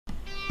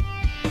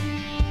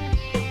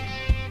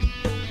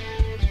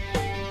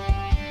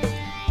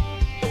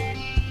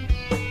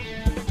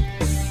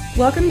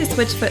Welcome to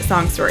Switchfoot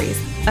Song Stories,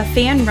 a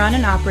fan-run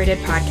and operated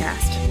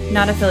podcast,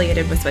 not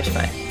affiliated with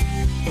Switchfoot.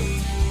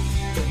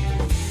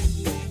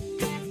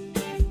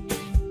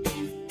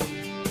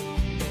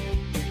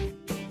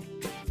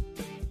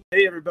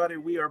 Hey everybody,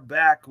 we are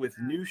back with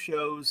new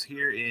shows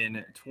here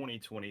in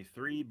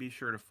 2023. Be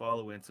sure to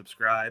follow and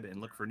subscribe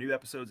and look for new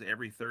episodes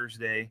every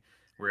Thursday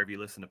wherever you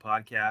listen to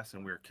podcasts.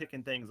 And we're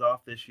kicking things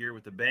off this year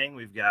with a bang.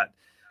 We've got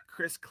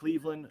Chris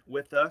Cleveland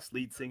with us,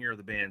 lead singer of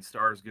the band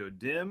Stars Go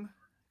Dim.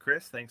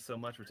 Chris, thanks so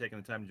much for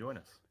taking the time to join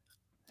us.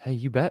 Hey,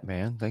 you bet,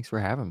 man. Thanks for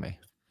having me.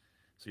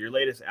 So your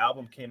latest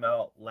album came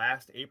out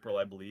last April,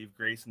 I believe,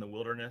 Grace in the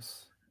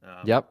Wilderness.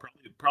 Yep.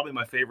 Probably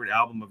my favorite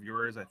album of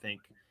yours. I think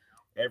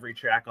every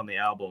track on the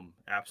album,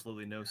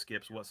 absolutely no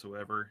skips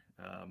whatsoever.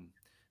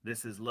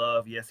 This Is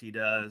Love, Yes He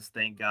Does,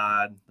 Thank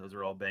God. Those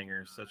are all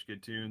bangers. Such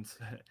good tunes.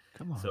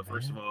 Come on, so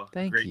first man. of all,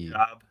 Thank great you.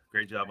 job.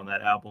 Great job on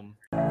that album.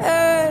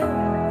 Hey,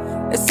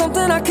 it's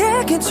something I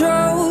can't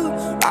control,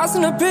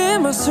 rising up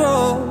in my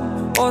soul,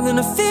 more than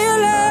a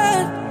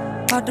feeling,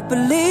 hard to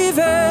believe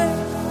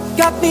it.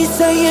 Got me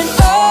saying,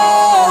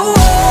 oh,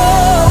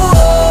 oh,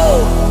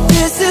 oh,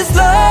 this is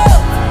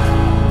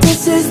love,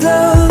 this is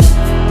love.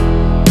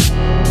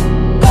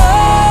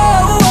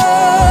 Oh,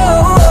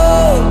 oh,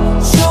 oh,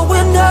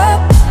 showing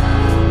up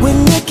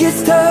when it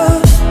gets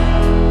tough.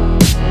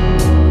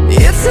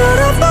 It's out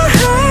of my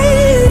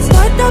hands,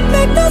 might not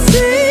make no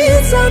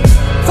sense. I'm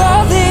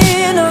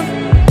falling,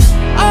 I'm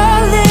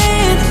all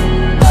in.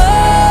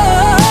 Oh,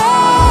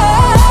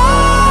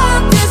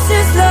 this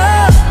is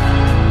love,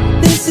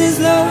 this is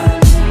love.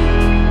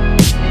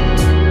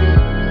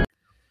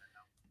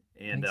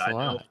 And Thanks a I know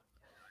lot.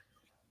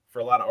 for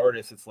a lot of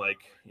artists, it's like,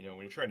 when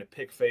you're trying to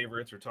pick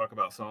favorites or talk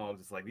about songs,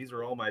 it's like, these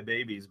are all my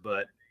babies.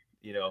 But,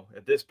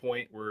 at this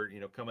point, we're,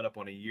 coming up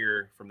on a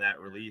year from that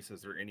release.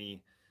 Is there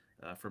any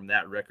from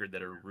that record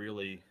that have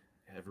really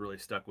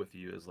stuck with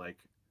you as like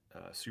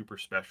super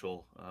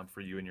special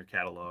for you in your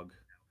catalog?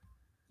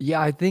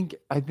 Yeah, I think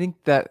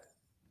that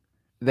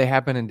they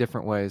happen in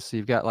different ways. So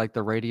you've got like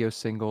the radio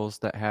singles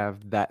that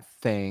have that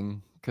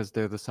thing because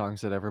they're the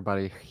songs that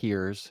everybody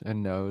hears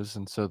and knows,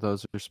 and so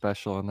those are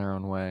special in their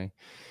own way.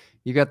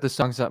 You got the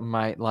songs that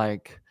might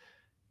like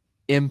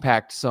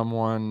impact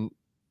someone,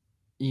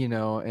 in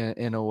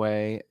a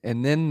way.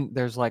 And then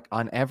there's like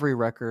on every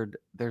record,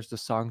 there's the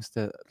songs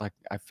that like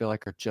I feel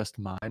like are just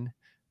mine,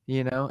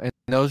 and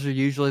those are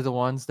usually the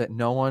ones that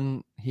no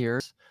one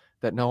hears,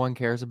 that no one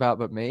cares about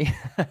but me.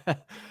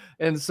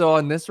 And so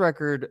on this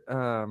record,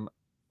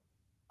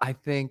 I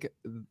think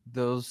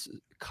those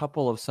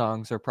couple of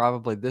songs are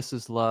probably This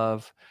Is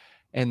Love,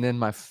 and then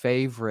my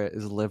favorite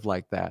is Live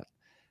Like That.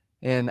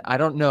 And I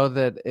don't know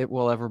that it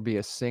will ever be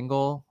a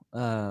single,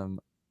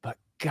 but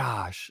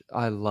gosh,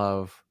 I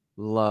love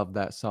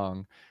that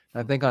song.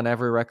 I think on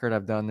every record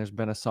I've done, there's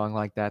been a song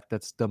like that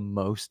that's the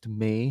most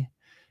me,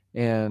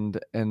 and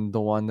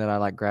the one that I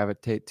like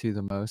gravitate to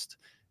the most.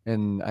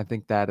 And I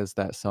think that is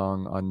that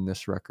song on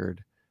this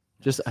record.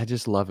 I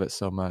just love it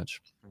so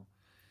much.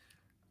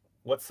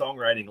 What's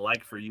songwriting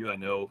like for you? I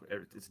know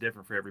it's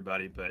different for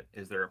everybody, but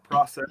is there a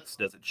process?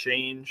 Does it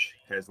change?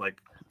 Has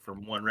like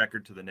from one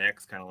record to the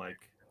next, kind of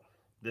like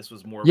this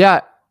was more of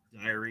Yeah, a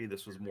diary,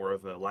 this was more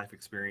of a life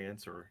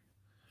experience, or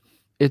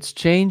it's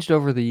changed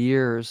over the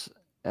years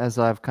as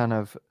I've kind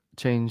of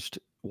changed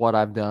what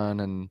I've done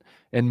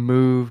and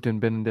moved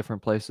and been in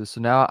different places. So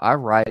now I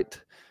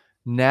write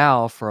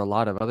now for a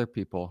lot of other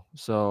people.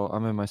 So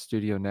I'm in my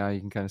studio now.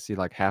 You can kind of see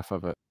like half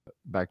of it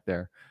back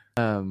there.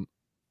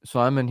 So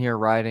I'm in here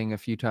writing a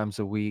few times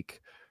a week,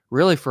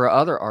 really for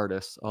other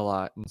artists a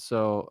lot. And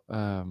so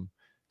I'm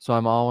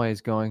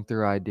always going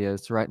through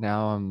ideas. Right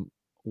now I'm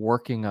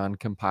working on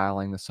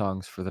compiling the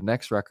songs for the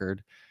next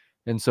record.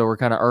 And so we're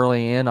kind of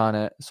early in on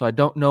it. So I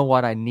don't know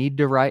what I need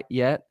to write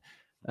yet,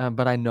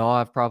 but I know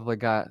I've probably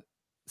got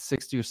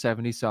 60 or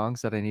 70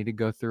 songs that I need to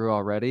go through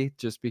already,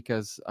 just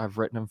because I've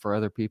written them for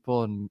other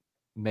people and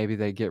maybe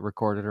they get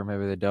recorded or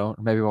maybe they don't.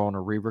 Or maybe I want to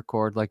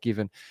re-record. Like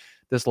even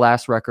this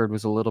last record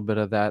was a little bit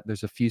of that.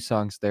 There's a few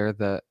songs there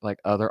that like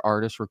other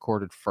artists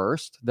recorded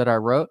first that I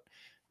wrote.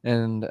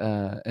 And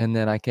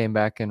then I came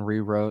back and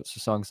rewrote. So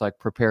songs like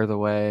Prepare the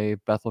Way,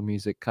 Bethel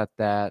Music cut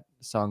that.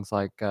 Songs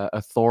like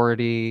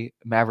Authority,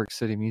 Maverick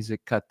City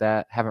Music cut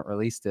that. Haven't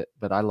released it,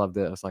 but I loved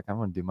it. I was like, I'm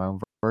going to do my own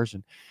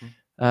version.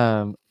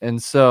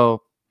 And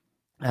so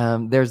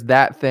there's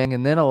that thing.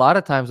 And then a lot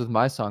of times with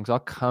my songs, I'll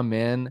come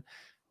in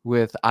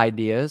with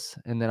ideas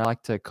and then I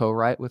like to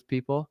co-write with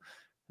people.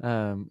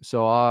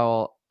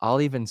 So I'll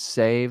even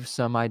save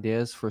some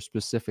ideas for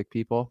specific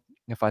people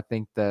if I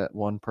think that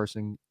one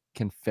person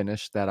can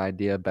finish that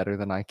idea better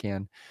than I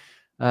can.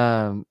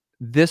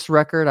 This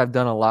record, I've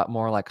done a lot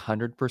more like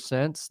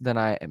 100% than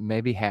I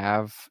maybe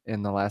have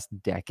in the last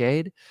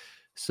decade.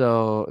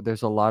 So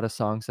there's a lot of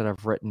songs that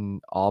I've written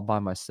all by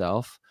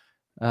myself.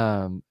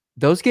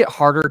 Those get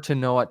harder to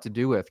know what to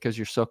do with because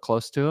you're so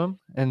close to them.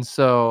 And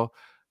so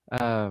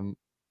now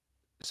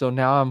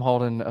I'm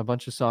holding a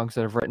bunch of songs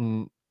that I've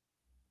written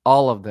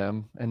all of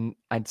them, and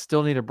I'd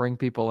still need to bring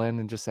people in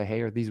and just say,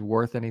 hey, are these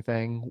worth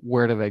anything?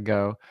 Where do they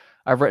go?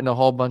 I've written a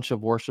whole bunch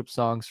of worship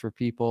songs for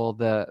people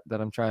that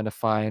I'm trying to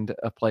find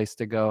a place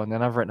to go. And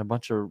then I've written a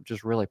bunch of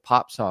just really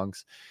pop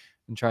songs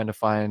and trying to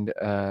find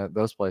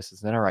those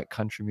places. And then I write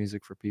country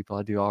music for people.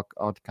 I do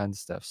all kinds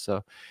of stuff.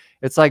 So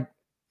it's like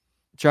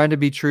trying to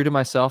be true to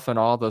myself in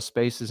all those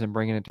spaces and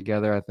bringing it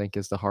together, I think,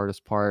 is the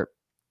hardest part.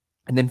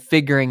 And then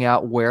figuring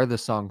out where the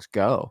songs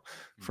go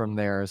from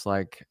there is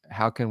like,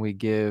 how can we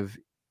give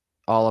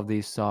all of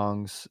these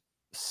songs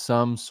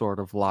some sort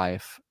of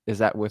life? Is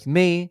that with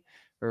me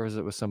or is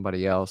it with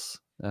somebody else?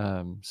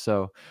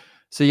 So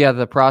yeah,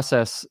 the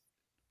process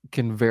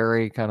can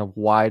vary kind of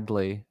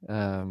widely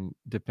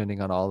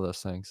depending on all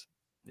those things.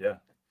 Yeah.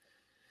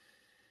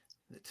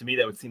 To me,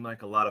 that would seem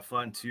like a lot of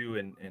fun too,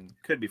 and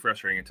could be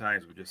frustrating at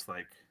times. We're just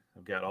like,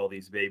 I've got all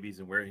these babies,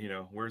 and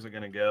where's it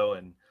going to go?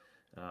 And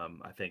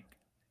I think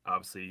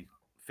obviously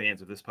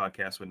fans of this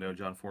podcast would know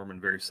John Foreman,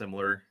 very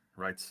similar,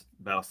 writes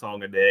about a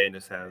song a day and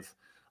just has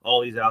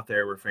all these out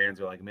there where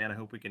fans are like, man, I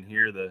hope we can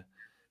hear the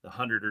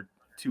 100 or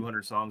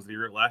 200 songs that he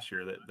wrote last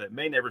year that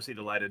may never see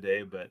the light of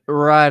day. But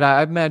right,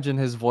 I imagine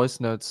his voice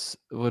notes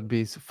would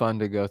be fun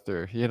to go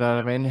through. You know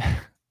what I mean?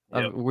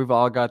 Yep. We've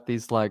all got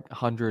these like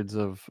hundreds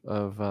of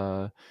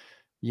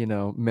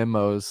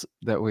memos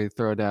that we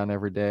throw down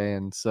every day.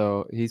 And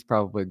so he's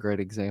probably a great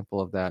example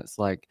of that. It's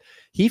like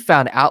he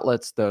found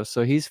outlets though.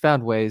 So he's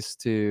found ways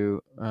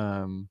to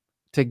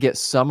get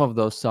some of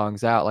those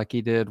songs out. Like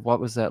he did, what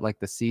was that? Like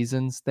the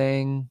Seasons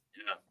thing.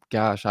 Yeah.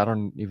 Gosh, I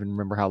don't even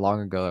remember how long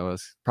ago that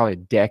was. Probably a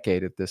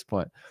decade at this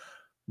point.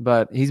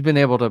 But he's been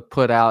able to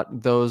put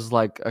out those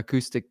like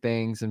acoustic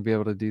things and be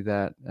able to do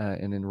that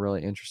in a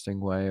really interesting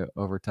way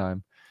over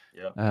time.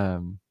 Yeah.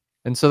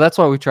 And so that's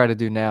what we try to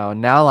do now.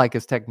 And now, like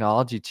as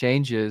technology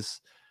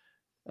changes,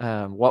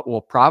 what we'll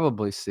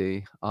probably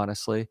see,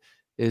 honestly,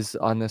 is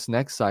on this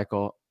next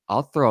cycle,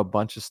 I'll throw a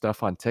bunch of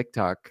stuff on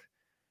TikTok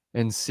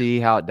and see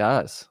how it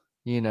does,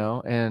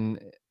 and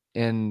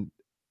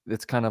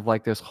it's kind of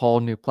like this whole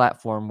new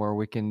platform where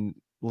we can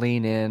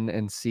lean in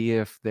and see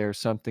if there's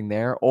something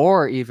there,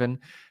 or even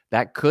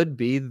that could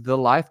be the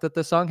life that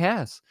the song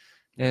has.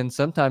 And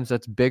sometimes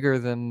that's bigger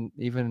than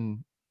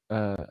even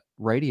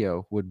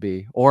radio would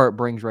be, or it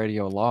brings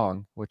radio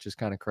along, which is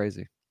kind of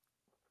crazy.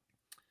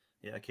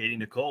 Yeah, Katie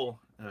Nicole,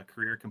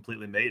 career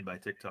completely made by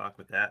TikTok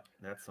with that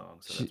song.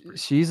 So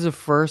she's the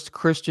first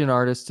Christian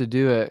artist to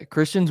do it.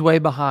 Christian's way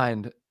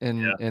behind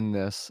in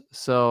this.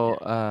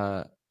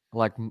 So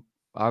like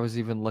I was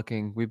even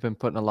looking, we've been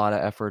putting a lot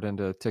of effort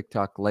into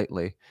TikTok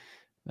lately.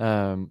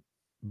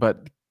 But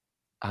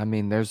I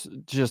mean, there's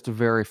just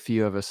very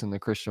few of us in the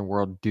Christian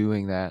world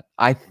doing that.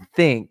 I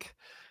think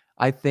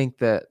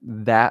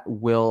that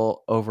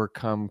will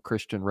overcome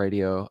Christian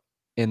radio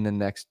in the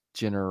next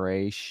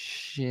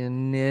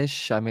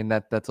generation-ish. I mean,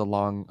 that's a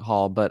long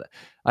haul, but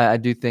I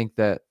do think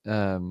that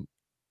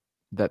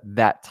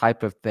that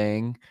type of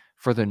thing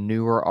for the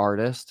newer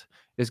artist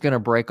is going to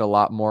break a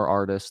lot more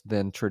artists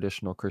than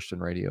traditional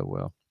Christian radio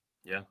will.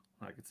 Yeah,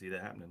 I could see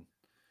that happening.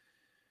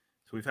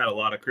 So we've had a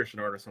lot of Christian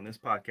artists on this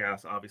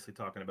podcast, obviously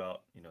talking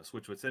about,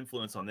 Switchfoot's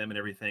influence on them and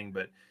everything.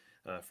 But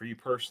for you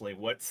personally,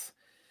 what's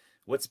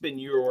been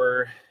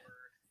your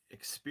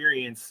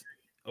experience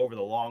over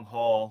the long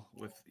haul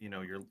with,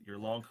 your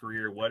long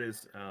career? What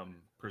has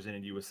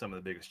presented you with some of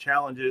the biggest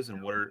challenges,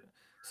 and what are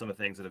some of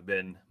the things that have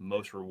been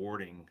most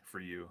rewarding for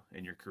you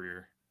in your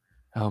career?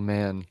 Oh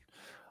man,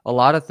 a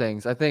lot of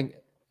things. I think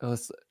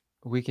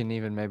we can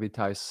even maybe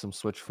tie some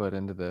Switchfoot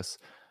into this.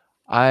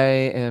 I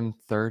am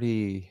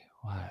 30.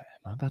 What?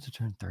 Am I about to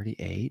turn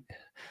 38?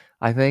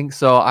 I think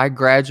so. I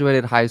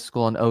graduated high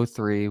school in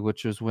 2003,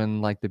 which was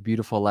when like The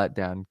Beautiful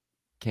Letdown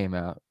came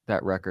out,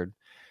 that record.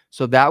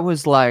 So that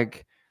was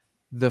like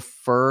the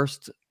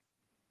first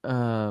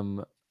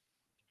kind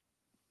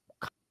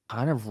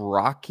of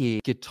rocky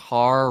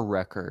guitar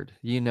record,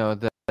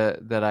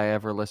 that I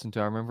ever listened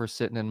to. I remember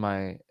sitting in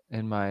my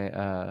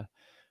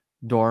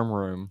dorm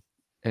room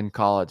in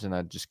college and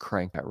I'd just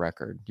crank that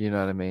record, you know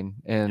what I mean?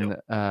 And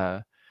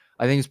I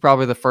think it's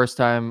probably the first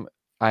time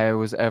I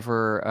was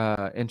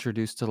ever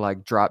introduced to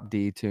like drop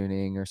D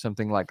tuning or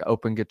something like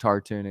open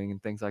guitar tuning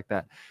and things like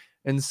that.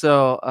 And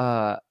so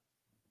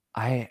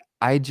I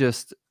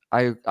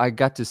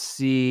got to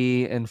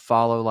see and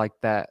follow like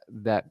that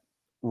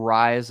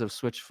rise of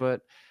Switchfoot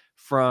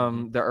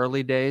from the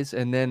early days.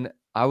 And then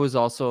I was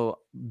also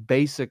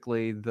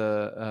basically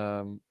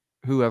the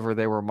whoever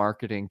they were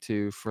marketing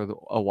to for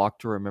A Walk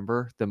to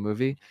Remember, the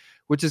movie,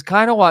 which is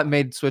kind of what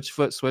made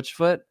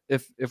Switchfoot,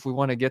 if we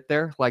want to get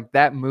there. Like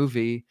that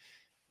movie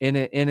in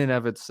and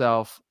of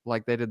itself,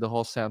 like they did the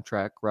whole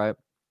soundtrack, right?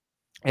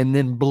 And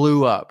then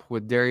blew up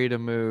with Dare You to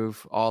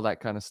Move, all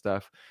that kind of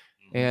stuff.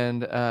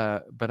 And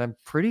but I'm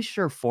pretty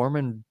sure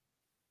Foreman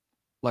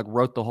like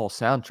wrote the whole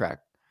soundtrack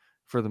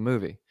for the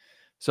movie.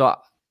 So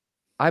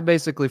I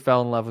basically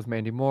fell in love with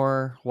Mandy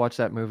Moore, watched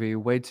that movie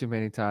way too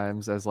many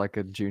times as like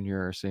a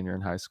junior or senior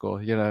in high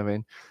school, you know what I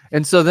mean?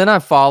 And so then I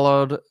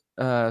followed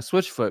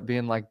Switchfoot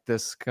being like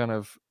this kind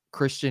of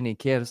Christian-y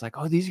kid. It's like,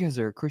 oh, these guys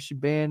are a Christian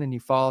band, and you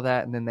follow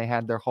that, and then they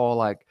had their whole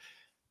like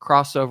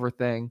crossover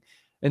thing.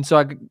 And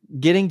so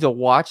getting to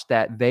watch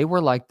that, they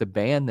were like the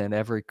band that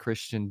every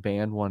Christian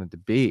band wanted to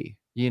be,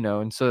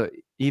 and so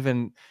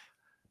even,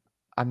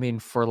 I mean,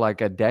 for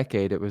like a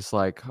decade, it was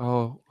like,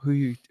 oh, who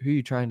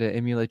you trying to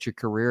emulate your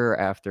career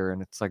after?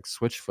 And it's like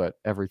Switchfoot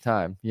every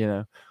time,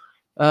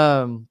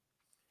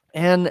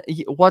 and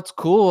what's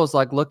cool is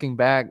like looking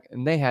back,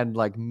 and they had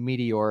like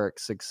meteoric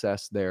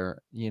success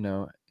there,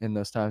 in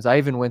those times. I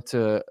even went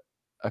to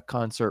a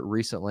concert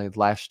recently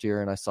last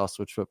year, and I saw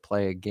Switchfoot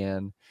play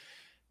again,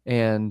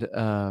 and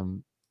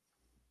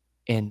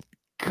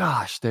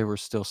gosh, they were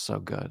still so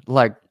good,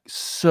 like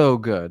so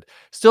good,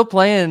 still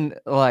playing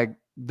like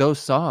those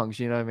songs,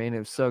 you know what I mean? It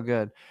was so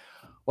good.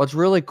 What's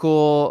really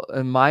cool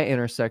in my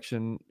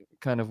intersection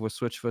kind of with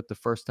Switchfoot the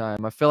first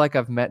time, I feel like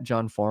I've met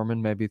John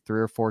Foreman maybe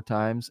 3 or 4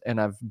 times, and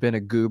I've been a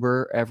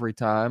goober every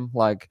time.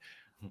 Like,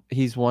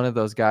 he's one of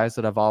those guys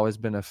that I've always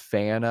been a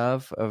fan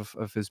of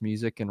his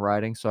music and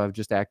writing, so I've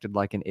just acted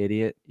like an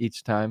idiot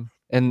each time.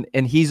 And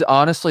he's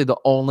honestly the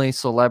only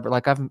celebrity.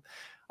 Like,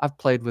 I've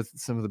played with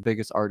some of the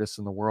biggest artists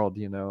in the world,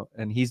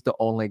 and he's the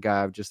only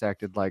guy I've just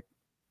acted like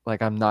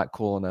I'm not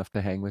cool enough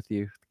to hang with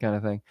you, kind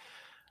of thing.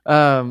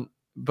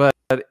 But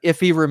if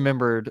he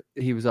remembered,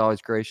 he was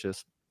always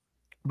gracious.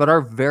 But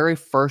our very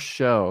first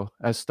show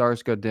as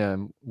Stars Go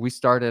Dim, we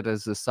started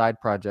as a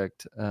side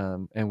project,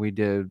 and we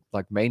did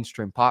like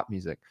mainstream pop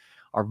music.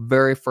 Our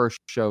very first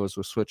show was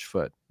with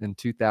Switchfoot in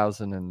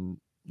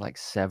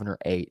 2007 or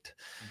 8.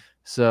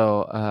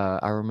 So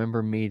I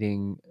remember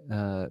meeting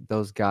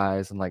those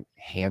guys, and like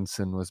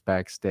Hanson was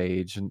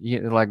backstage, and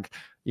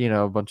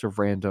a bunch of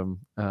random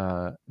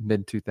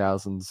mid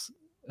 2000s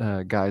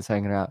guys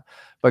hanging out,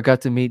 but got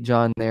to meet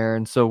John there.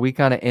 And so we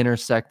kind of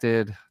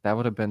intersected. That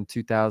would have been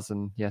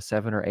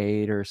 2007 or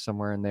 8 or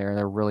somewhere in there.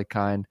 They're really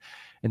kind,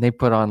 and they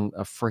put on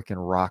a freaking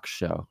rock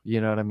show,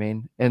 you know what I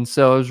mean? And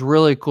so it was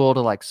really cool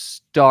to like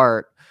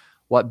start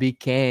what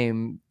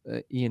became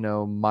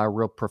my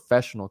real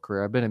professional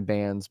career. I've been in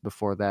bands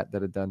before that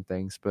had done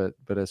things, but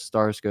as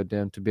Stars Go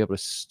Dim, to be able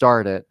to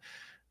start it,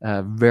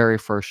 very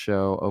first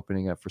show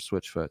opening up for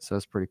Switchfoot, so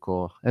that's pretty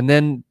cool. And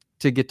then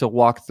to get to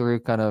walk through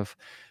kind of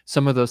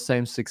some of those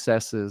same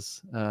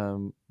successes,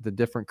 the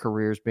different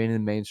careers, being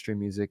in mainstream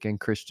music and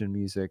Christian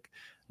music,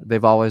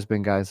 they've always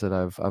been guys that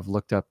I've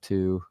looked up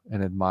to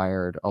and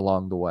admired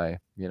along the way,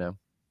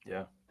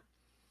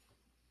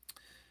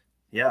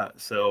 Yeah.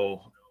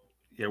 So,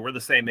 we're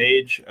the same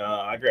age.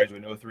 I graduated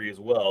in 2003 as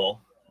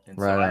well. And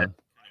so I had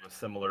kind of a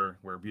similar,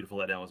 where Beautiful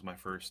Letdown was my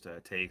first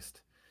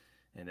taste.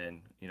 And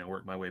then,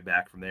 worked my way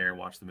back from there and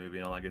watched the movie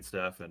and all that good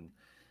stuff. And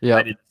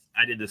I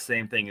did the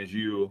same thing as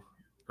you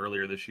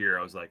earlier this year.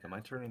 I was like, am I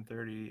turning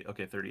 30?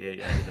 Okay, 38.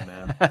 Yeah, I did the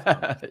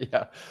math. So,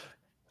 yeah.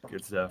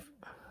 Good stuff.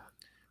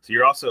 So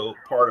you're also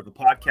part of the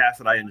podcast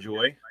that I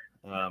enjoy.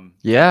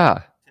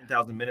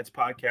 10,000 Minutes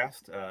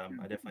podcast. I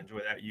definitely enjoy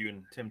that. You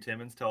and Tim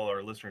Timmons, tell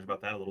our listeners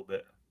about that a little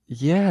bit.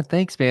 Yeah,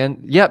 thanks,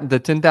 man. Yep, the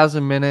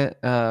 10,000 Minute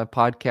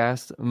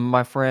podcast.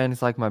 My friend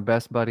is like my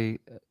best buddy,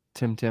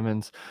 Tim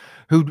Timmons,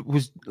 who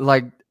was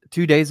like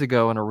 2 days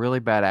ago in a really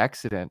bad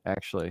accident.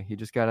 Actually, he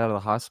just got out of the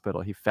hospital.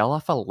 He fell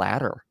off a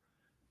ladder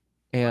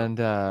and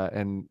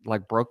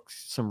like broke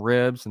some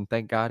ribs, and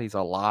thank God he's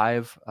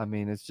alive. I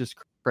mean, it's just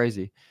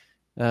crazy.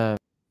 He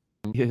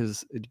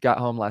got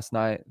home last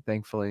night,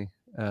 thankfully.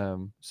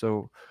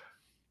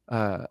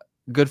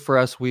 Good for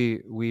us.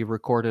 We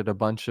recorded a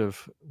bunch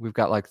of. We've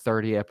got like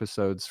 30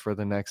 episodes for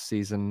the next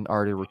season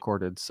already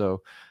recorded.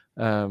 So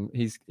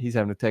he's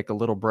having to take a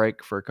little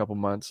break for a couple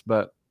months,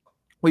 but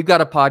we've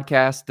got a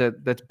podcast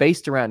that's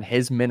based around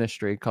his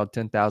ministry called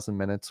 10,000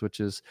 Minutes, which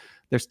is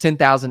there's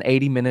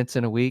 10,080 minutes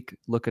in a week.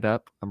 Look it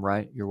up. I'm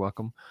right. You're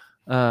welcome.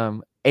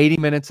 80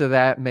 minutes of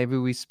that maybe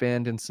we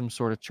spend in some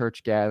sort of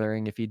church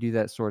gathering, if you do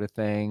that sort of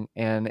thing.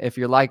 And if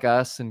you're like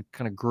us and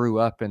kind of grew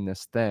up in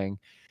this thing,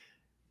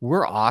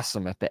 we're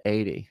awesome at the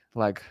 80.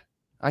 Like,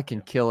 I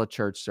can kill a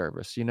church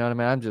service. You know what I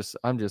mean?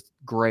 I'm just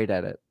great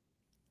at it.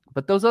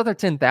 But those other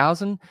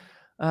 10,000,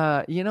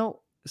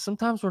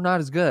 sometimes we're not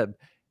as good.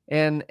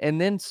 And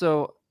then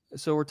so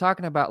we're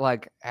talking about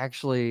like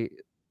actually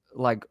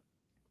like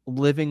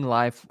living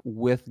life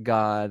with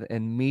God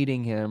and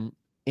meeting him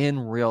in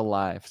real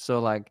life. So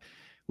like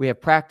we have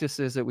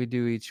practices that we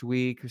do each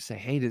week. We say,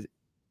 hey,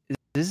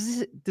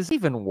 does this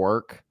even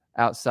work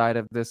outside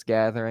of this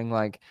gathering?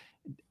 Like,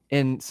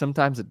 and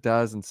sometimes it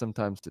does, and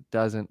sometimes it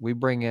doesn't. We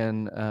bring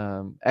in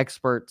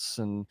experts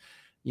and,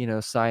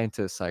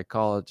 scientists,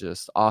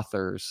 psychologists,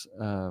 authors,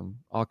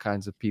 all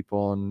kinds of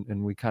people.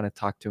 And we kind of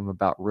talk to them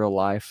about real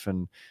life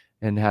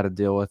and how to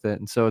deal with it.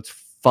 And so it's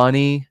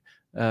funny.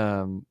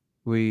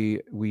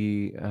 We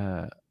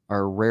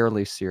are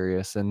rarely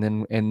serious.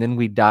 And then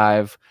we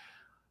dive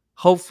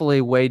hopefully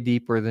way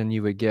deeper than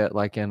you would get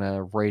like in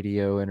a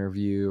radio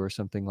interview or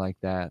something like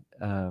that.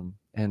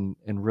 And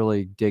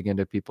really dig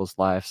into people's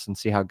lives and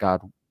see how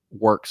God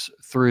works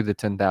through the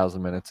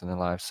 10,000 minutes in their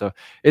life. So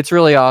it's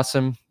really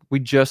awesome. We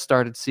just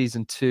started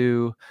season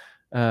 2,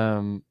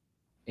 and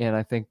and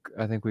I think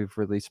we've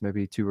released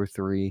maybe 2 or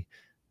 3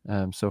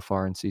 so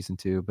far in season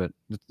 2, but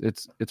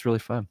it's really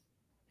fun.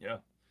 Yeah,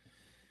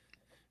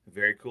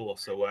 very cool.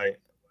 So I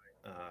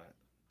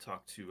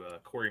talked to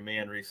Corey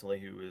Mann recently,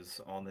 who was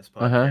on this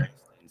podcast,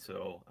 and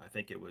so I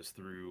think it was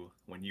through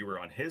when you were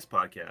on his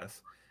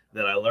podcast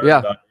that I learned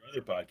about your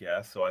other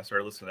podcast. So I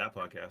started listening to that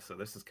podcast. So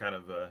this is kind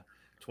of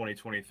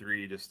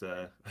 2023, just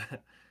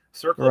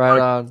circle right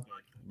podcast, on.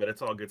 but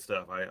it's all good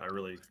stuff. I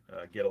really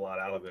get a lot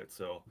out of it.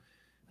 So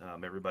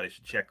everybody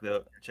should check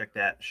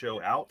that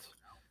show out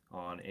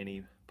on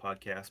any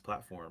podcast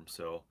platform.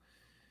 So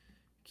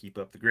keep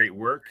up the great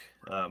work.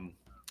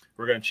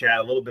 We're going to chat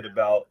a little bit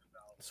about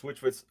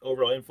Switchfoot's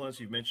overall influence.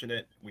 You've mentioned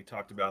it. We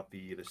talked about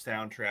the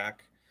soundtrack,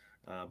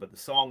 but the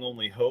song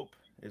 "Only Hope"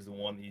 is the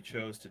one that you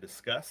chose to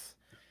discuss.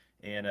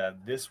 And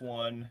this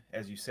one,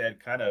 as you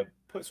said, kind of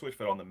put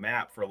Switchfoot on the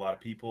map for a lot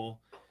of people.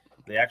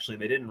 They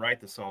didn't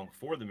write the song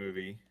for the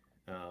movie.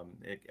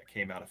 It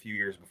came out a few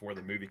years before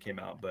the movie came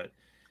out, but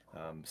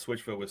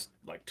Switchfoot was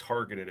like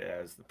targeted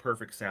as the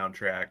perfect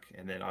soundtrack.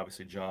 And then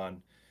obviously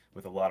John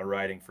with a lot of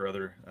writing for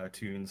other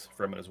tunes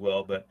from it as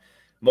well. But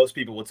most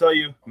people will tell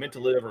you "Meant to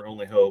Live" or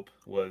 "Only Hope"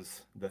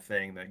 was the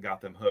thing that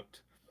got them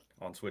hooked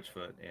on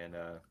Switchfoot.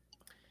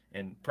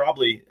 And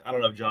probably, I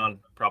don't know if John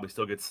probably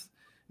still gets,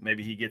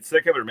 maybe he gets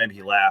sick of it, or maybe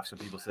he laughs when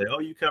people say, "Oh,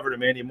 you covered a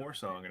Mandy Moore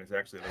song," and it's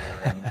actually the way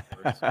around.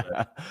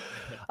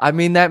 I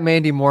mean, that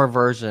Mandy Moore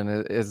version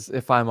is,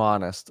 if I'm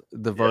honest,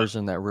 the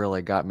version that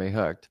really got me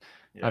hooked.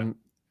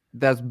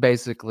 That's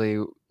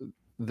basically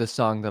the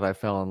song that I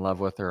fell in love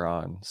with her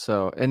on.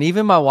 So, and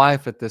even my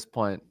wife at this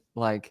point,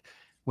 like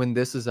when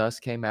 "This Is Us"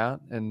 came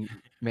out and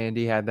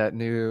Mandy had that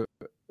new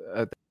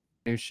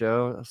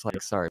show, I was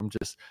like, sorry, I'm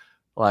just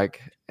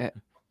like,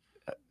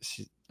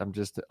 I'm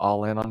just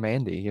all in on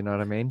Mandy, you know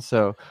what I mean?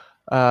 So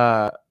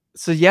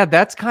yeah,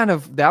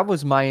 that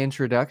was my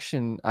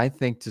introduction, I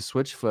think, to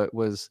Switchfoot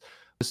was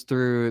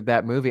through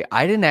that movie.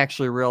 I didn't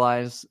actually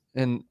realize,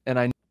 and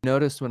I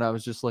noticed when I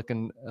was just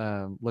looking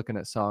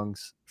at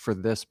songs for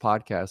this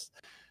podcast,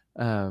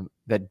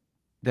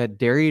 that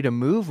 "Dare You to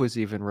Move" was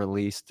even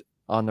released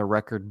on the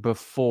record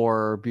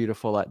before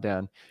 "Beautiful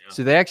Letdown." Yeah.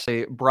 So they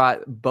actually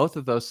brought both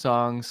of those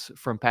songs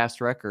from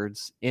past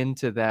records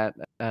into the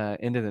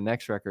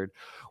next record,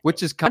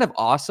 which is kind of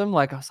awesome.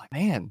 Like, I was like,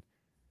 man,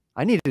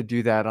 I need to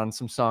do that on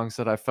some songs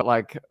that I felt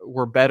like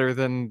were better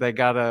than they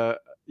got a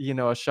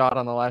shot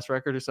on the last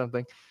record or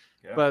something.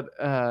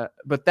 Yeah.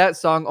 But that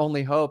song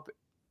 "Only Hope,"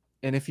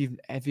 and if you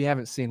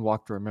haven't seen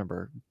 "Walk to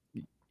Remember,"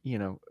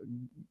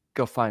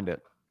 go find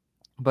it.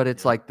 But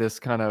it's like this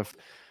kind of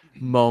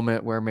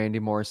moment where Mandy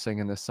Moore is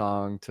singing the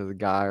song to the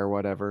guy or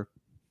whatever,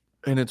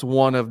 and it's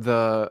one of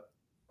the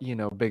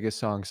biggest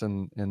songs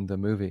in the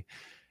movie.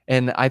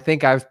 And I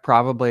think I was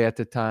probably, at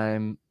the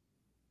time,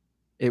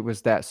 it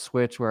was that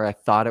switch where I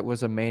thought it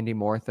was a Mandy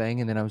Moore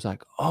thing, and then I was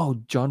like, oh,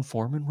 John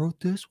Foreman wrote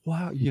this,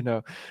 wow,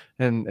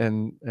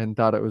 and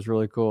thought it was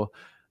really cool.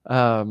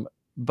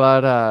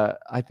 But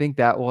I think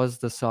that was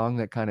the song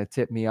that kind of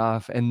tipped me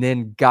off and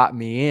then got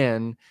me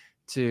in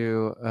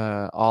to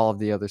all of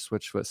the other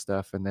Switchfoot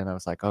stuff. And then I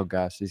was like, oh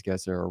gosh, these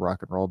guys are a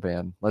rock and roll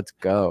band. Let's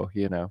go,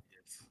 Yeah,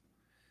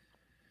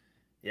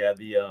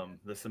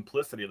 the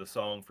simplicity of the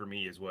song for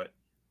me is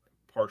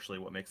partially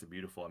what makes it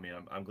beautiful. I mean,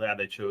 I'm glad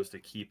they chose to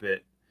keep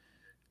it,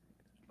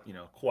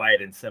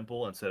 quiet and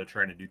simple instead of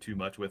trying to do too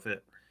much with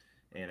it.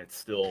 And it's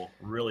still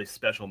a really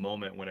special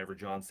moment whenever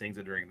John sings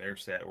it during their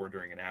set or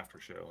during an after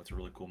show. It's a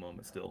really cool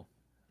moment still.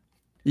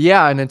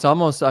 Yeah, and it's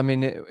almost, I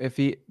mean,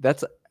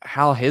 that's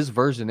how his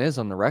version is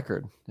on the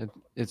record.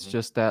 It's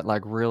just that,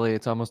 like, really,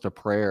 it's almost a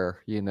prayer,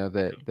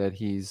 that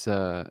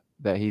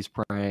he's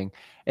praying.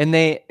 And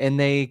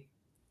they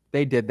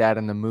did that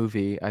in the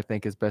movie, I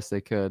think, as best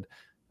they could.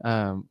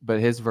 But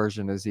his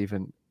version is,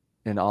 even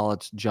in all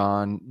its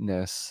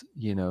John-ness,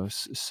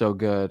 so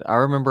good. I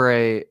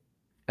remember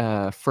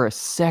for a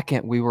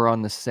second we were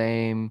on the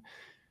same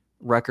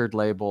record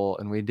label,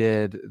 and we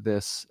did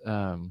this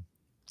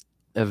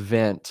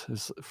event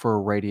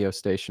for radio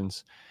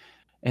stations,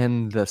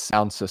 and the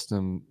sound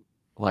system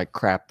like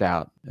crapped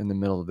out in the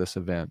middle of this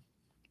event.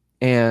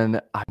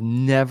 And I've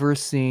never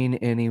seen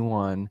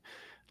anyone,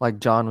 like,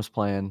 John was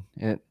playing,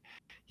 and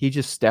he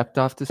just stepped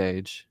off the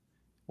stage,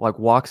 like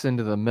walks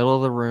into the middle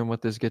of the room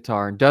with his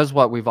guitar and does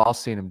what we've all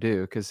seen him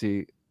do, because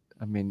he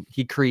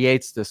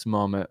creates this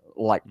moment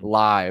like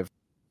live.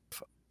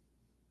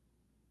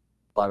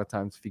 A lot of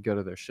times if you go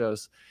to their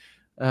shows,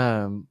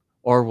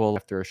 or we'll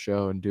after a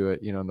show and do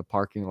it, in the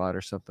parking lot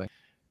or something.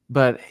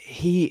 But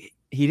he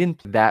didn't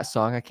play that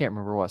song. I can't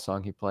remember what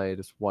song he played.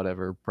 It's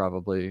whatever,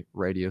 probably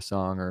radio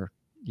song or,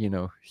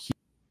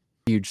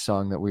 huge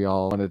song that we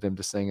all wanted him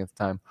to sing at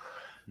the time.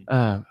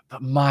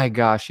 But my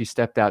gosh, he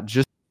stepped out,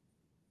 just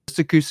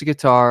acoustic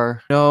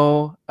guitar,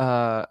 no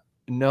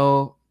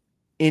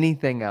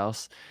anything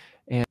else,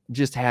 and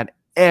just had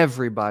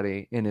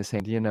everybody in his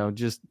hand,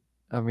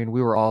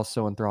 we were all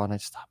so enthralled. And I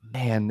just thought,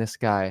 man, this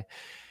guy,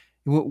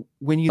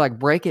 when you like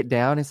break it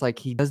down, it's like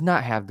he does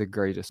not have the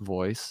greatest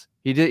voice.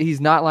 He's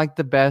not like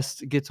the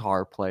best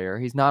guitar player.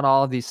 He's not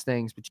all of these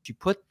things, but you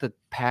put the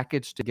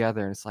package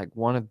together and it's like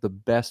one of the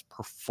best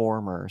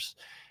performers.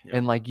 Yeah.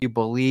 And like you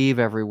believe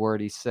every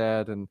word he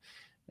said. And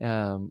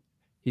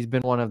he's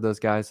been one of those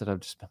guys that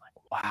I've just been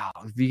like, wow,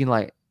 if you can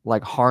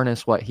like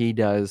harness what he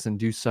does and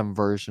do some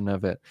version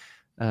of it.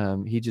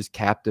 He just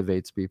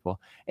captivates people,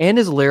 and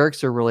his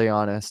lyrics are really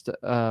honest.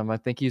 I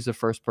think he's the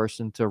first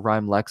person to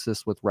rhyme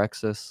Lexus with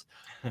Rexus,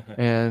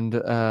 and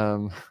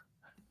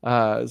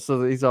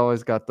so he's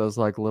always got those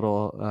like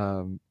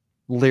little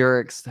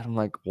lyrics that I'm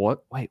like,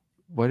 what? Wait,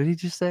 what did he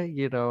just say?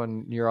 You know,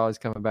 and you're always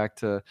coming back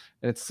to,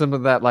 and it's some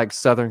of that like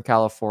Southern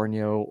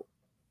California,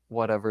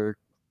 whatever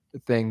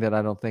thing that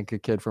I don't think a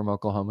kid from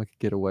Oklahoma could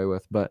get away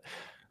with, but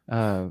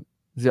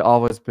he's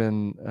always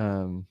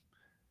been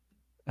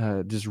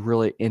just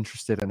really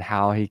interested in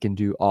how he can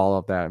do all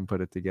of that and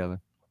put it together.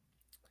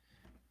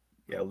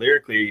 Yeah,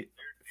 lyrically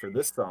for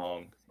this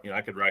song, you know,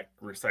 I could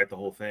recite the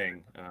whole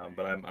thing,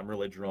 but I'm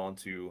really drawn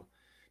to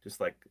just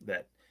like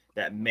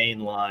that main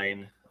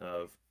line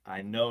of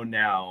 "I know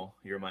now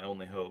you're my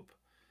only hope,"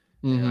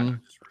 and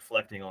I'm just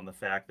reflecting on the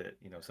fact that,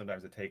 you know,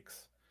 sometimes it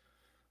takes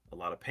a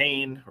lot of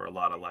pain or a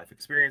lot of life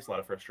experience, a lot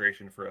of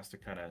frustration for us to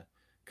kind of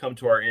come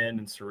to our end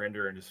and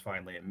surrender and just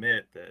finally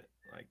admit that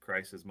like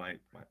Christ is my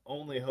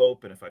only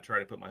hope, and if I try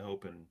to put my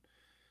hope in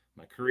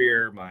my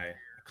career, my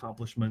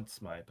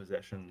accomplishments, my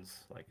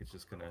possessions, like it's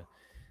just gonna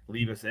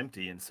leave us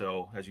empty. And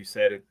so, as you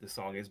said, the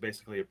song is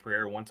basically a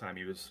prayer. One time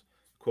he was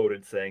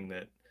quoted saying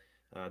that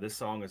this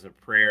song is a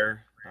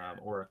prayer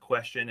or a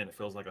question, and it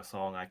feels like a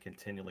song I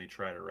continually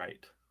try to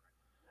write.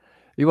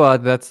 Well,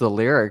 that's the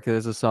lyric.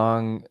 There's a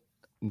song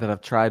that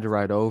I've tried to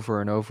write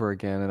over and over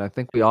again, and I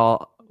think we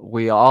all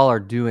are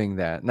doing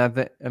that. And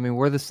I mean,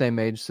 we're the same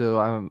age,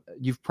 so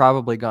you've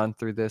probably gone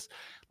through this.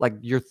 Like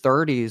your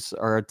 30s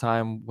are a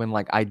time when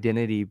like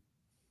identity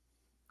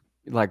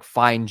like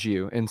finds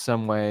you in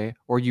some way,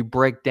 or you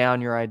break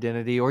down your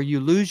identity, or you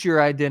lose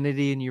your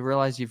identity and you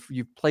realize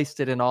you've placed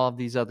it in all of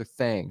these other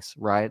things,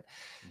 right?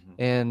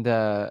 And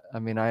I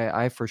mean,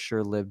 I for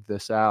sure lived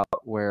this out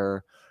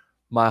where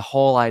my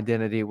whole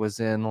identity was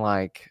in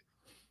like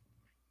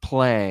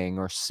playing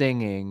or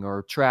singing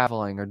or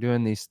traveling or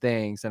doing these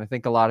things. And I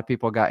think a lot of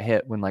people got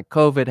hit when like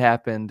COVID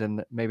happened,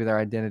 and maybe their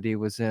identity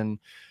was in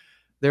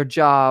their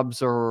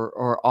jobs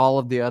or all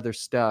of the other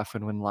stuff.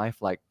 And when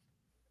life like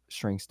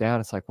shrinks down,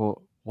 it's like,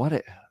 well,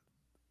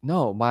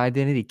 no, my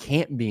identity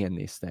can't be in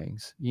these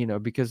things, you know,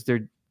 because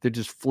they're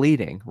just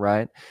fleeting,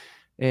 right?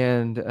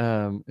 And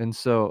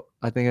so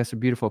I think that's a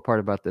beautiful part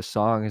about this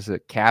song is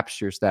it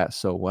captures that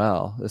so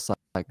well. It's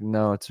like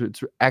no, it's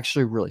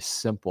actually really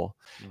simple.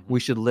 We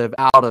should live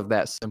out of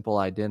that simple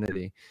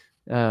identity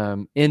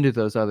into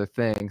those other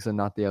things and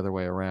not the other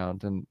way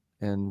around.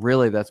 And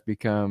really that's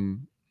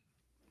become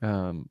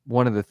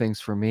one of the things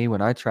for me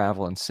when I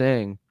travel and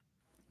sing.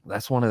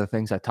 That's one of the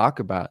things I talk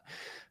about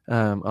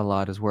a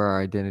lot is where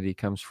our identity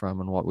comes from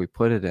and what we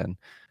put it in.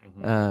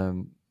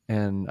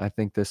 And I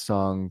think this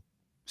song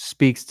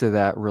speaks to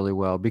that really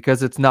well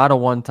because it's not a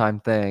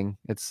one-time thing.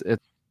 It's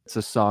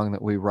a song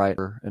that we write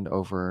over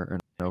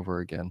and over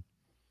again.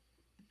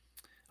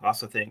 I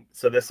also think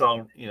so. This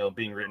song, you know,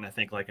 being written, I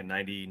think like in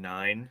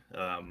 '99,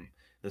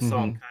 the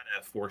song kind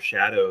of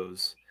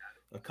foreshadows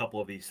a couple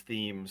of these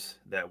themes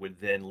that would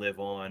then live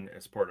on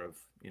as part of,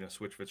 you know,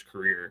 Switchfoot's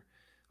career.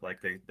 Like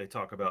they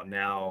talk about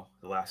now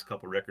the last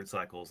couple record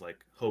cycles, like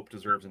hope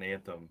deserves an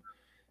anthem.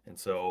 And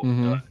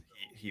so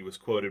he was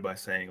quoted by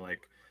saying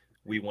like,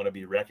 we want to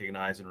be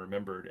recognized and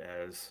remembered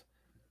as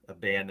a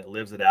band that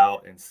lives it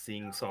out and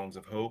sings songs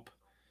of hope.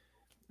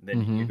 And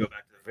then you go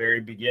back to the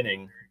very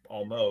beginning,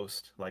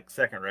 almost like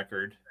second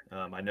record.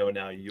 I know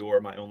now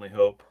you're my only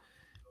hope.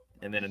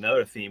 And then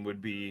another theme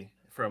would be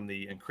from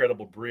the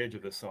incredible bridge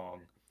of the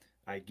song.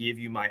 I give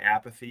you my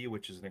apathy,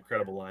 which is an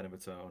incredible line of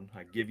its own.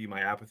 I give you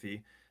my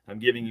apathy. I'm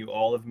giving you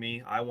all of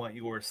me. I want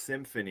your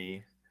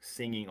symphony,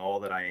 singing all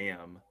that I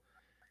am.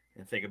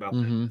 And think about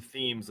the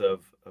themes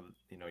of,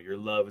 you know, your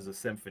love is a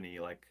symphony.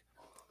 Like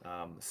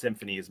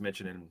symphony is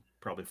mentioned in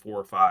probably 4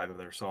 or 5 of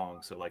their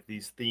songs. So like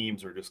these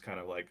themes are just kind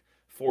of like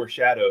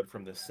foreshadowed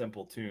from this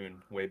simple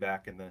tune way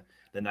back in the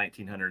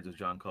 1900s, as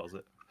John calls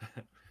it.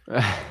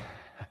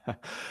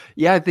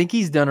 Yeah, I think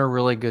he's done a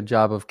really good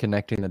job of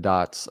connecting the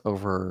dots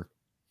over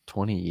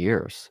 20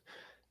 years.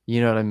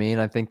 You know what I mean?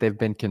 I think they've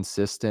been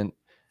consistent.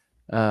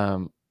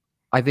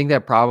 I think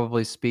that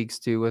probably speaks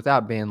to,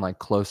 without being like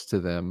close to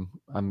them,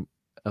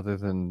 other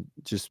than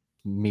just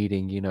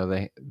meeting, you know,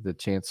 the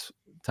chance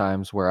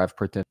times where I've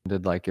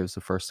pretended like it was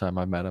the first time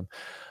I met him.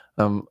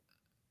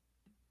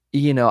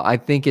 You know, I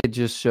think it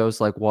just shows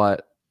like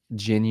what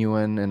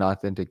genuine and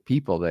authentic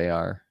people they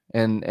are,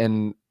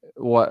 and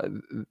what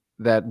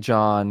that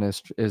John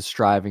is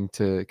striving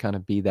to kind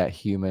of be that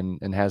human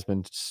and has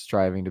been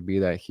striving to be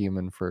that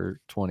human for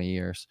 20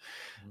 years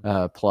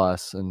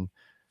plus. And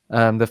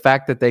the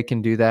fact that they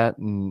can do that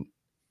and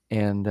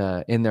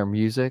in their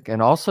music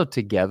and also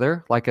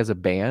together, like as a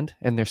band,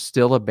 and they're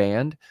still a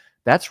band,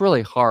 that's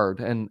really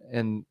hard.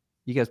 And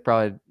you guys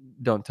probably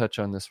don't touch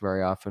on this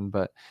very often,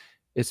 but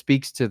it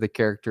speaks to the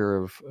character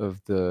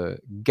of the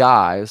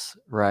guys,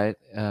 right?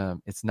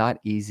 It's not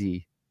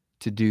easy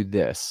to do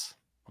this,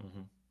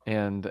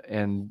 and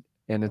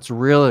it's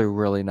really,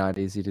 really not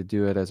easy to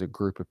do it as a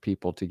group of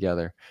people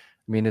together.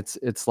 I mean,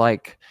 it's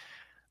like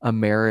a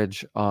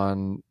marriage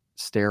on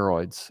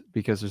steroids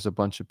because there's a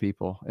bunch of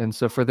people, and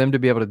so for them to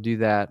be able to do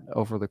that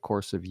over the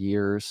course of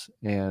years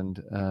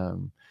and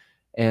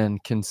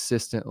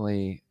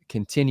consistently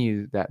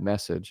continue that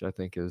message, I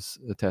think is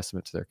a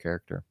testament to their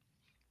character.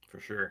 For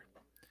sure.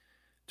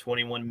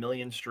 21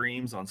 million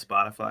streams on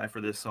Spotify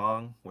for this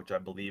song, which I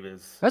believe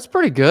is That's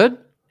pretty good.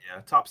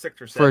 Yeah, top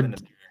 6 or 7 in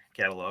the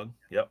catalog.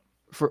 Yep.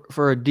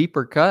 For a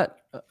deeper cut,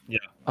 yeah,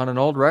 on an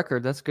old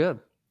record, that's good.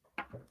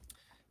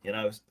 You know,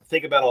 I was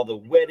thinking about all the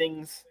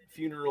weddings,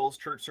 funerals,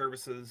 church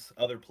services,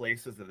 other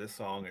places that this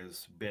song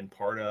has been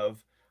part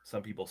of.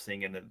 Some people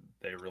singing that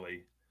they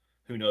really,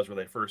 who knows where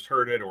they first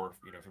heard it, or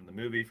from the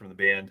movie, from the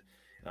band.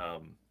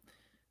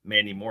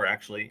 Mandy Moore,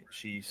 actually,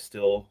 she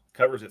still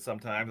covers it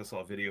sometimes. I saw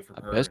a video from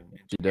her.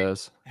 She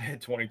does.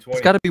 2020. It's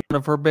got to be one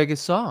of her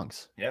biggest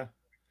songs. Yeah.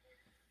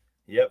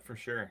 Yep, for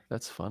sure.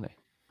 That's funny.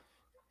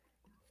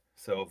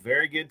 So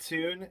very good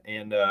tune,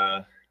 and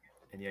yeah,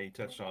 you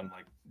touched on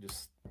like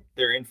just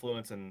their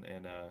influence and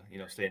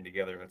staying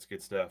together. That's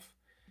good stuff.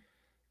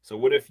 So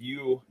what if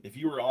you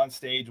were on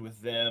stage with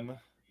them,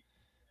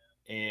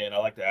 and I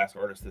like to ask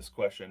artists this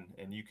question,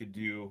 and you could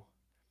do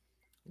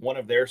one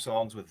of their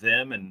songs with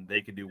them and they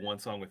could do one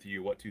song with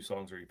you, what 2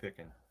 songs are you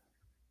picking?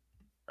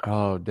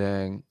 Oh,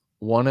 dang.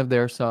 One of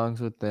their songs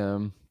with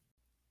them,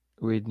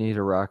 we'd need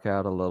to rock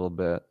out a little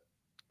bit.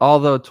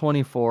 Although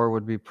 24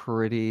 would be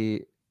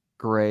pretty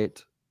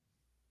great.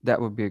 That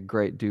would be a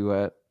great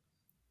duet.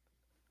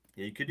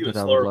 Yeah, you could do a that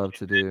I slower would love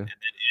to do. And then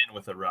end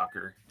with a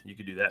rocker. You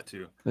could do that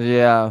too.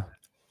 Yeah.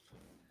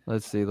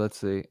 Let's see.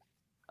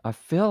 I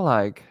feel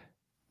like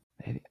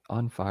maybe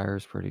On Fire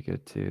is pretty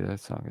good too.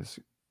 That song is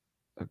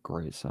a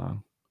great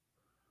song.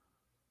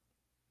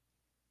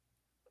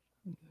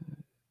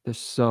 There's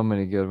so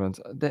many good ones.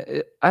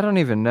 I don't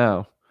even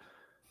know.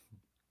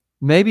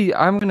 Maybe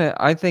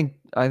I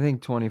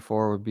think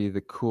 24 would be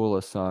the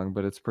coolest song,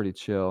 but it's pretty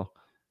chill.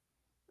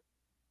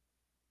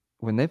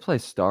 When they play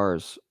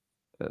Stars,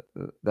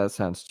 that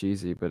sounds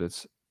cheesy, but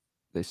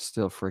they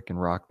still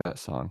freaking rock that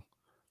song.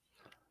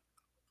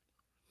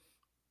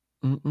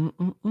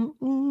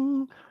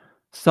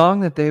 Song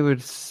that they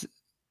would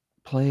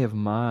play of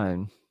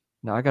mine.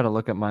 Now I got to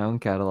look at my own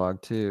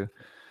catalog too.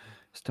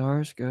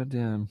 Stars Go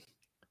Dim.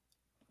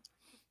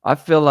 I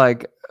feel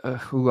like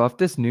off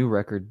this new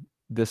record,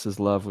 This Is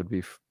Love would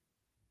be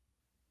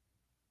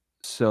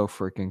so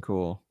freaking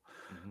cool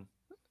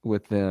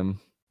with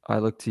them. I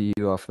Look to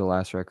You off the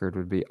last record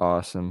would be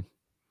awesome.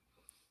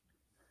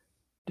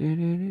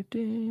 There's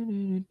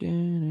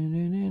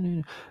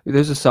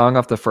a song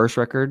off the first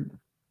record,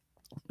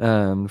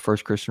 the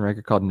first Christian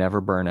record, called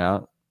Never Burn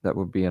Out. That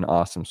would be an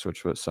awesome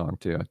Switchfoot song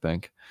too, I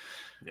think.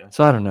 Yeah.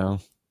 So I don't know.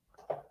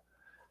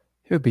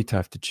 It would be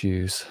tough to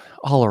choose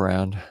all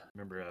around.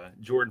 Remember,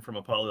 Jordan from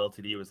Apollo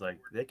LTD was like,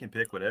 they can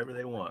pick whatever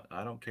they want.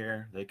 I don't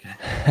care. They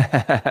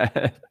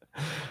can.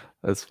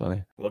 That's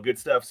funny. Well, good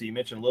stuff. So you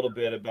mentioned a little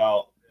bit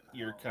about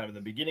your kind of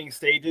the beginning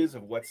stages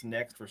of what's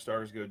next for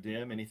Stars Go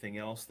Dim. Anything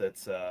else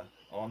that's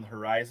on the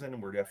horizon?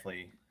 We're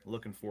definitely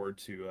looking forward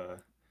to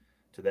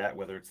that,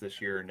 whether it's this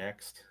year or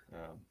next.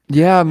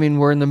 Yeah, I mean,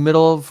 we're in the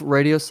middle of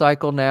radio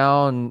cycle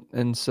now,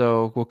 and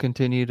so we'll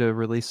continue to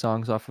release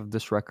songs off of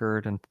this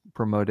record and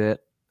promote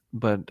it,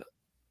 but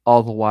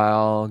all the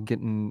while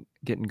getting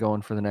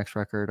going for the next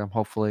record.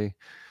 Hopefully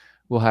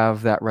we'll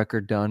have that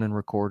record done and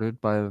recorded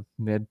by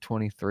mid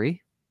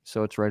 23,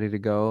 so it's ready to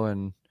go,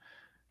 and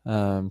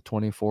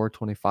 24,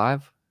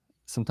 25.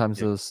 Sometimes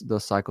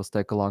those cycles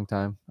take a long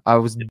time. I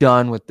was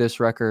done with this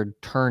record,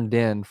 turned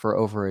in for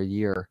over a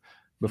year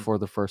before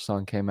the first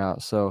song came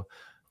out. So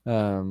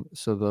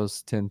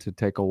those tend to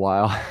take a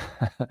while.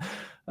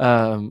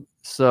 Yeah,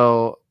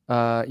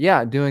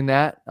 doing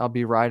that. I'll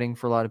be writing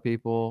for a lot of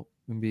people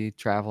and be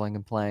traveling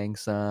and playing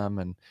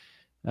some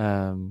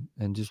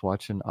and just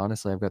watching.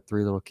 Honestly, I've got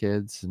 3 little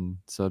kids, and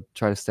so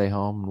try to stay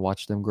home and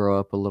watch them grow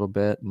up a little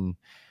bit. And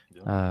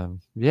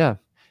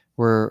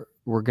we're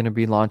going to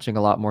be launching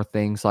a lot more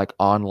things like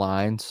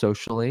online,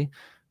 socially.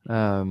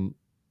 So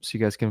you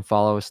guys can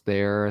follow us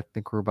there. I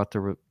think we're about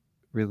to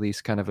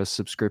release kind of a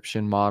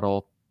subscription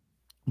model,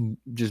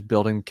 just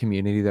building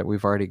community that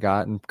we've already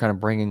got and kind of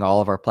bringing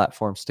all of our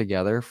platforms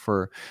together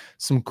for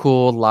some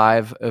cool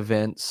live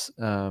events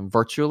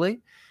virtually,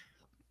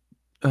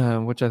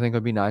 which I think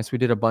would be nice. We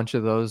did a bunch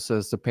of those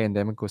as the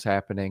pandemic was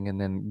happening,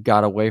 and then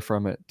got away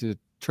from it to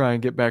try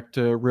and get back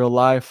to real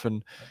life.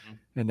 And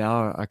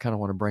now I kind of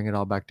want to bring it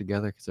all back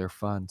together because they're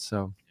fun.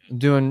 So I'm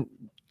doing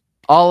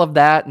all of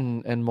that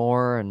and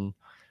more, and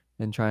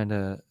trying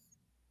to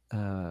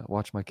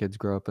watch my kids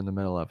grow up in the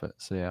middle of it.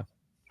 So yeah.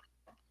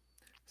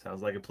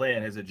 Sounds like a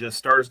plan. Is it just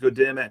Stars Go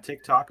Dim at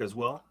TikTok as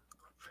well?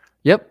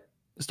 Yep.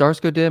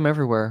 Stars Go Dim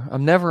everywhere.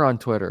 I'm never on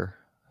Twitter.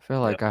 I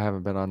feel like I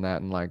haven't been on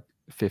that in like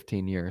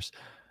 15 years.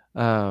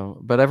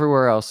 But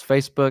everywhere else,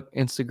 Facebook,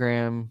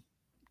 Instagram,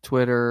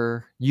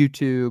 Twitter,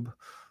 YouTube,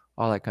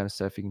 all that kind of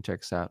stuff, you can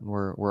check us out, and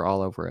we're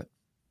all over it.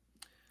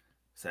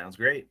 Sounds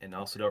great. And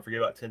also don't forget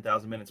about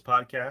 10,000 Minutes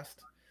Podcast.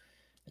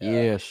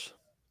 Yes.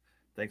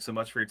 Thanks so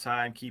much for your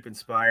time. Keep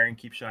inspiring,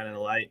 keep shining a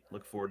light.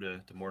 Look forward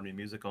to more new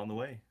music on the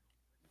way.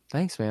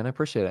 Thanks, man. I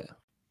appreciate it.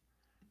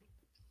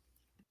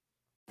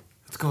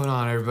 What's going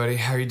on, everybody?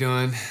 How are you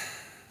doing?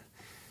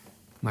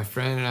 My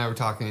friend and I were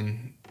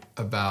talking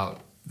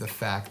about the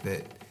fact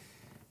that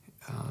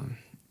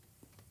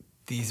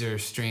these are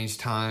strange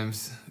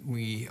times.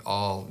 We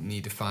all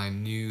need to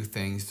find new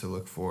things to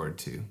look forward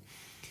to,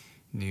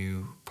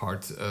 new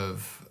parts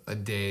of a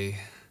day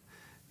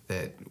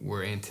that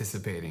we're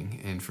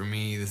anticipating. And for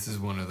me, this is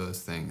one of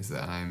those things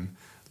that I'm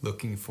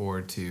looking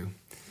forward to.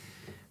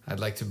 I'd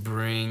like to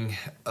bring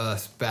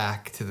us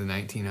back to the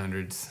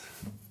 1900s.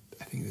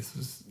 I think this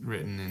was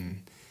written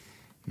in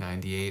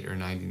 98 or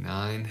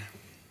 99.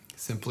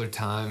 Simpler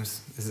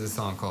times. This is a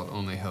song called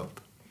Only Hope.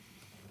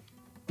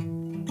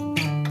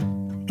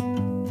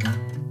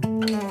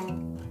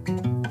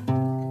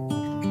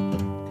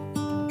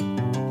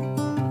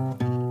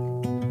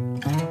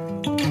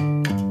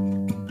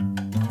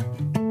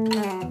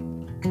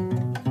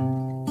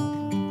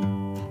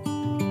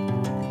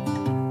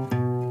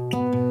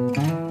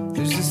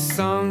 There's a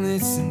song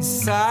that's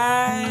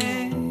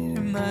inside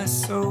of my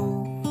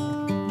soul.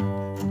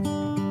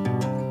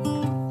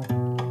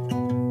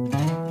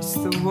 It's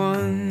the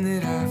one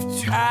that I've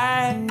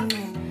tried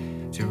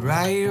to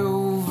write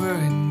over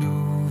and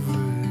over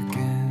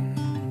again.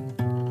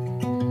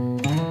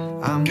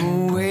 I'm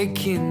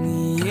awake in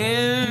the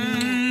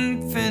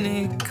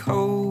infinite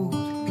cold.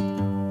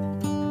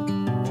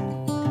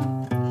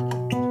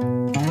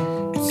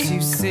 But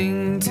you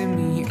sing to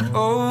me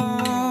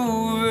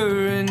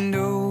over and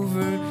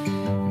over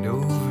and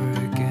over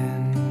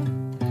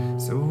again.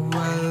 So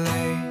I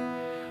lay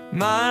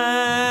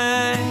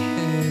my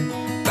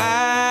head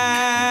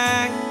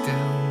back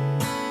down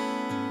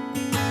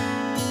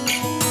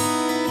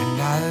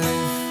and I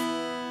lift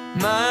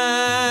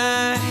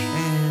my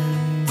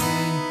hands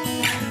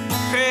and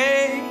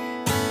pray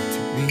to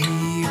be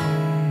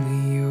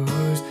only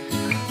yours.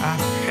 I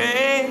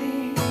pray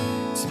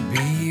to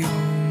be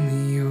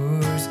only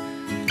yours.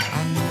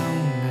 I know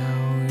now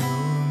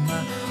you're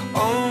my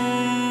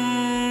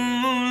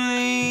only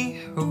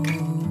hope.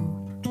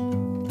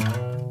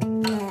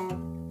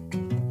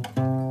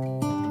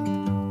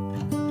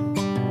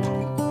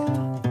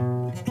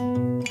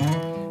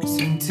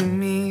 Sing to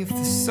me of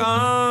the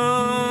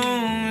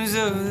songs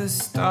of the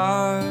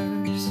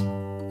stars,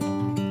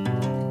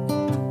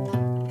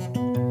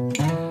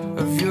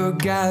 of your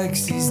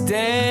galaxies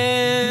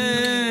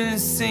dancing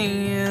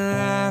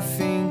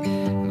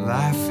and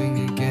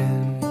laughing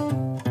again.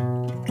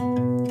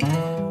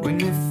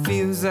 When it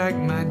feels like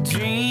my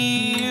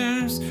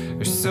dreams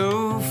are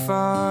so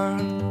far,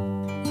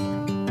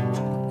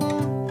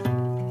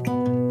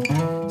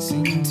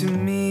 sing to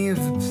me of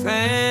the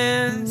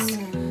plans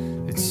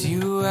that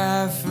you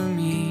have for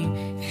me,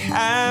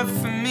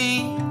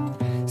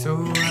 So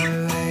I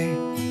lay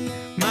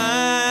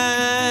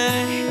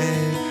my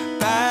head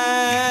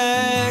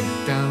back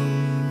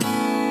down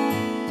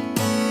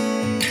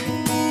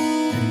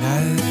and I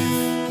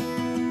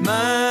lift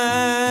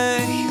my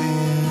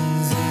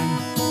hands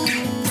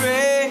and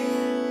pray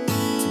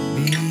to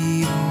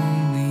be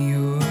only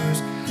yours.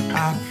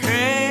 I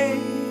pray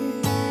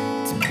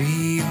to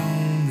be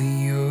only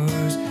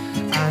yours.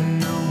 I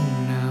know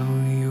now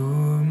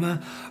you're my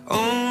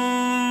only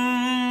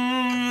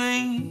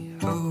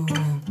hope.